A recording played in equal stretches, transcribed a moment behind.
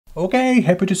Okay,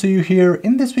 happy to see you here.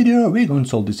 In this video, we're going to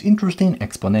solve this interesting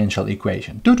exponential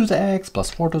equation. 2 to the x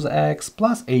plus 4 to the x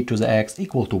plus 8 to the x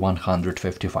equal to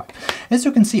 155. As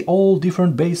you can see, all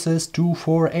different bases, 2,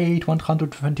 4, 8,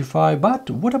 125. But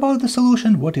what about the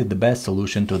solution? What is the best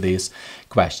solution to this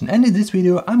question? And in this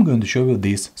video, I'm going to show you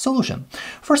this solution.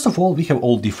 First of all, we have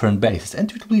all different bases,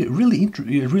 and it will be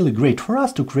really great for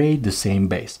us to create the same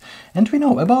base. And we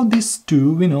know about this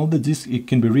 2, we know that it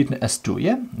can be written as 2,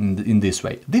 yeah, in this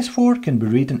way. This 4 can be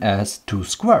written as 2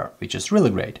 square, which is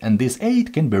really great, and this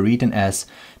 8 can be written as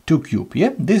 2 cube.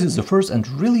 Yeah, this is the first and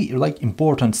really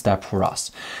important step for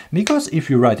us, because if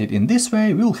you write it in this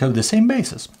way, we'll have the same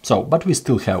basis. So, but we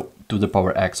still have to the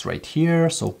power x right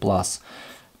here, so plus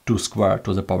 2 square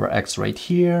to the power x right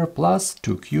here, plus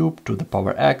 2 cube to the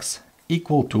power x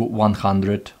equal to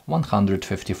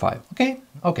 155.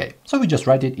 Okay, so we just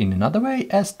write it in another way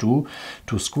as 2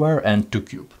 square and 2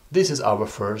 cube. This is our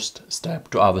first step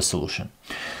to our solution.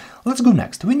 Let's go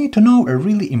next. We need to know a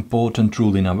really important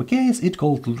rule in our case. It's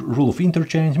called rule of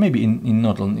interchange. Maybe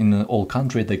not in all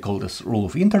countries they call this rule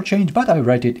of interchange, but I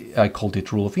called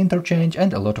it rule of interchange,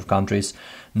 and a lot of countries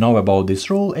know about this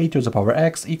rule. A to the power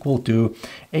x equal to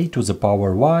a to the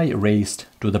power y raised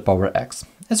to the power x.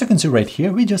 As you can see right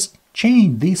here, we just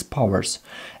change these powers,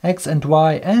 x and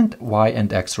y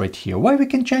and x right here. Why we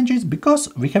can change it? Because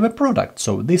we have a product.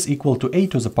 So this equal to a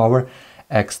to the power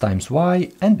x times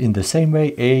y, and in the same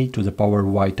way a to the power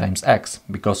y times x,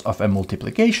 because of a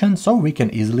multiplication. So we can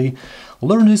easily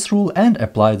learn this rule and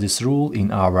apply this rule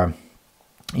in our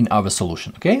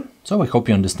solution. Okay, so I hope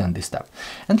you understand this step.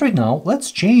 And right now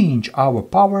let's change our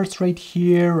powers right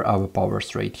here,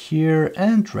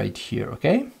 and right here.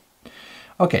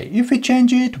 Okay, if we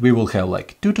change it, we will have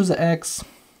like 2 to the x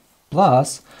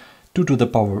plus 2 to the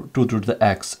power 2 to the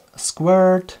x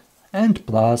squared and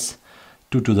plus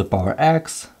 2 to the power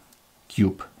x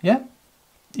cube, yeah,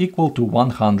 equal to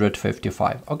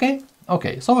 155. Okay,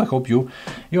 so I hope you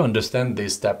understand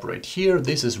this step right here.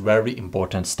 This is very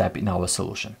important step in our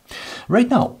solution. Right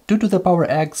now, 2 to the power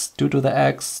x, 2 to the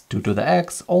x, 2 to the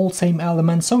x, all same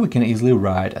elements, so we can easily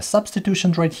write a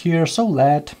substitution right here. So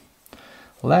let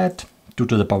 2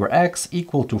 to the power x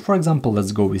equal to, for example,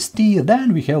 let's go with t,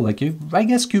 then we have like a, I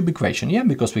guess, cube equation, yeah,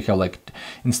 because we have like,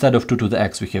 instead of 2 to the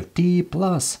x, we have t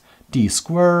plus t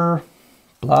square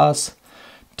plus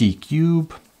t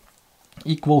cube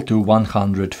equal to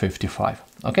 155.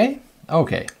 Okay,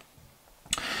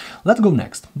 let's go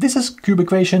next. This is cube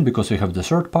equation because we have the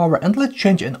third power, and let's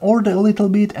change an order a little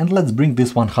bit, and let's bring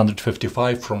this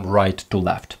 155 from right to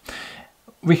left.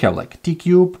 We have like t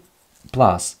cube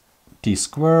plus t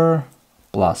square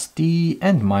plus t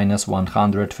and minus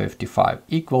 155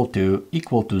 equal to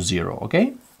 0.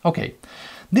 Okay,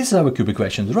 this is our cube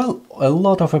equation. There are a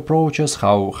lot of approaches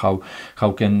how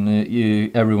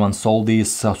can everyone solve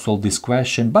this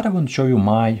question, but I want to show you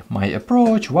my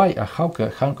approach. How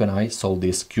can I solve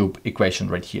this cube equation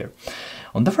right here?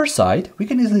 On the first side, we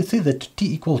can easily see that t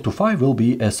equal to 5 will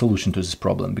be a solution to this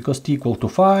problem, because t equal to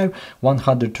 5,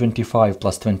 125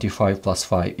 plus 25 plus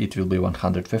 5, it will be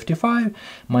 155,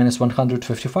 minus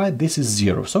 155, this is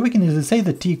 0. So we can easily say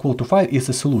that t equal to 5 is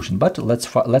a solution, but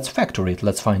let's factor it,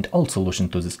 let's find all solution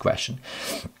to this question.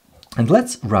 And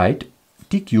let's write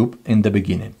t cube in the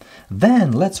beginning.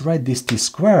 Then let's write this t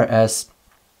square as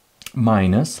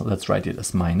minus, let's write it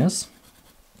as minus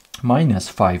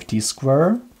 5t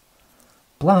square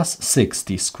plus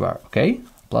 6t square, okay?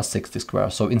 Plus 6t square.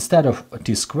 So instead of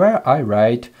t square, I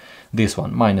write this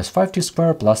one, minus 5t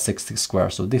square plus 6t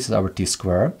square. So this is our t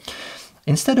square.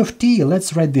 Instead of t,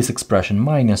 let's write this expression,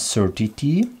 minus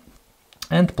 30t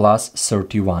and plus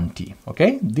 31t,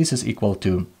 okay? This is equal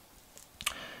to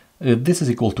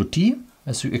t,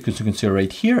 as you can see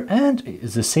right here, and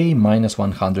it's the same, minus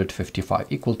 155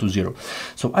 equal to 0.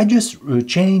 So I just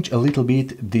change a little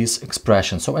bit this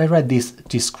expression. So I write this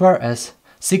t square as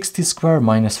 6t square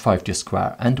minus 5t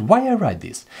square. And why I write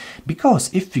this?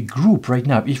 Because if we group right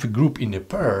now, if we group in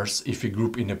pairs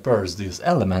these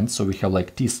elements, so we have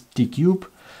like t cube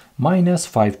minus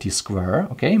 5t square,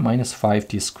 okay, minus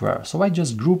 5t square. So I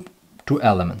just group two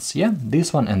elements, yeah,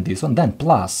 this one and this one, then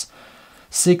plus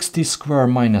 6t square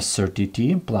minus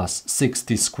 30t plus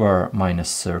 6t square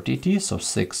minus 30t, so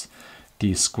 6t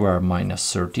square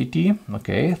minus 30t,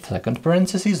 okay, second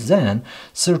parenthesis, then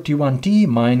 31t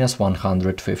minus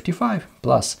 155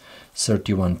 plus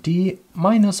 31t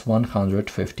minus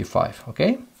 155,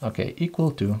 okay,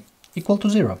 equal to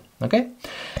 0, okay?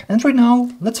 And right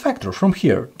now, let's factor from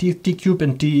here, t cube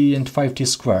and 5t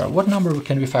square. What number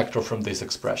can we factor from this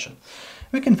expression?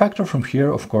 We can factor from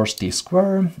here, of course, t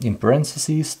square, in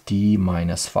parentheses, t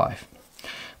minus 5,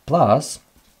 plus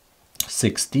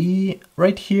 6t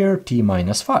right here, t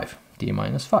minus 5,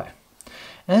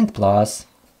 and plus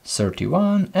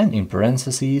 31, and in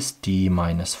parentheses t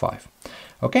minus 5.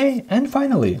 Okay, and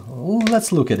finally,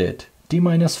 let's look at it. T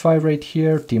minus 5 right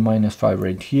here, t minus 5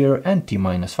 right here, and t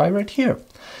minus 5 right here.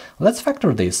 Let's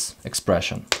factor this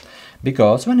expression,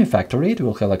 because when we factor it,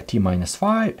 we'll have like t minus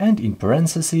 5, and in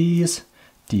parentheses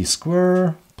t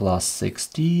squared plus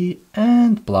 6t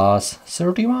and plus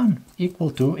 31 equal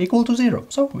to 0.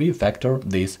 So we factor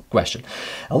this question.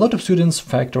 A lot of students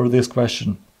factor this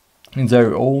question in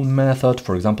their own method.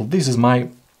 For example, this is my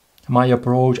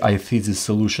approach. I see this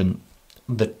solution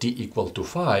that t equal to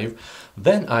 5,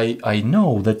 then I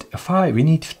know that 5 we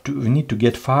need to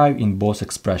get 5 in both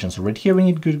expressions. Right here we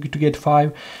need to get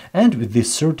 5, and with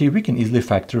this 30 we can easily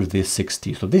factor this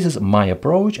 60. So this is my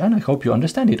approach, and I hope you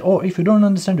understand it. Or if you don't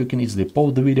understand, you can easily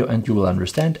pause the video and you will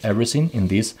understand everything in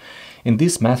this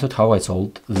method, how I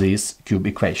solved this cube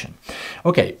equation.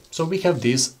 Okay, so we have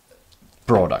this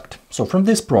product. So from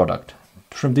this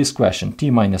question, t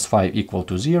minus 5 equal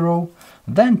to 0,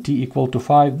 then t equal to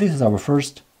 5, this is our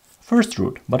first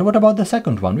root. But what about the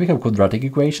second one? We have quadratic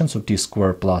equation, so t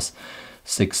squared plus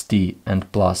 6t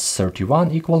and plus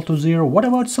 31 equal to 0. What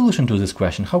about solution to this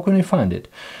question? How can we find it?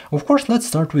 Of course, let's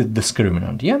start with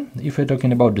discriminant, yeah? If we're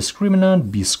talking about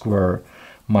discriminant, b squared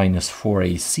minus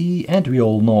 4ac, and we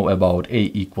all know about a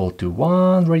equal to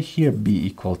 1 right here, b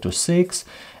equal to 6,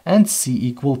 and c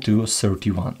equal to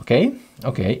 31, okay?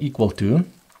 Okay, equal to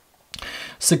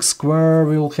 6 squared,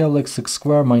 we will have like 6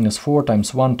 squared minus 4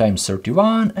 times 1 times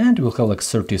 31, and we'll have like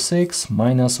 36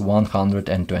 minus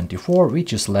 124,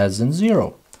 which is less than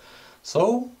 0.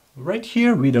 So right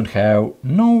here we have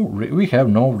no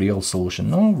real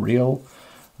solution, no real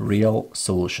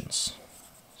solutions.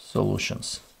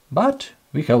 But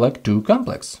we have like two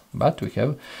complex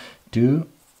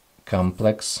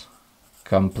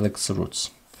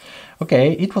roots.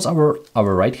 Okay, it was our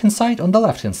right hand side. On the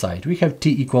left hand side we have t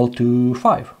equal to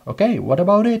 5. Okay, what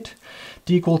about it?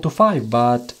 T equal to 5,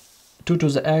 but 2 to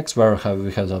the x, where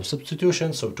we have a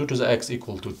substitution, so 2 to the x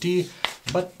equal to t,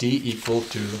 but t equal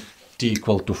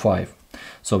to 5.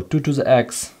 So 2 to the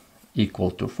x equal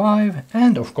to 5,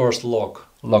 and of course log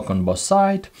on both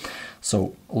sides.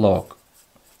 So log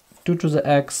 2 to the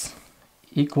x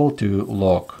equal to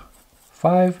log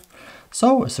 5.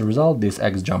 So as a result, this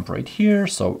x jump right here.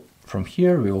 So from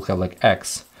here we will have like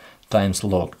x times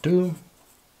log 2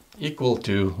 equal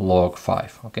to log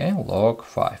 5. Okay, log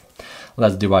 5.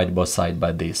 Let's divide both sides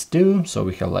by these 2. So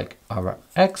we have like our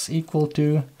x equal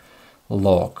to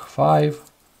log 5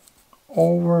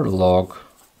 over log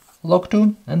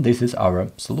 2, and this is our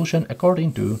solution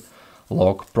according to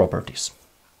log properties.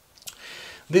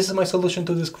 This is my solution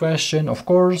to this question. Of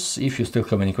course, if you still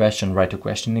have any question, write a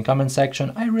question in the comment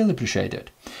section. I really appreciate it.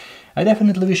 I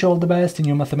definitely wish you all the best in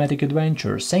your mathematical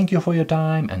adventures. Thank you for your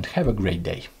time and have a great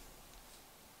day.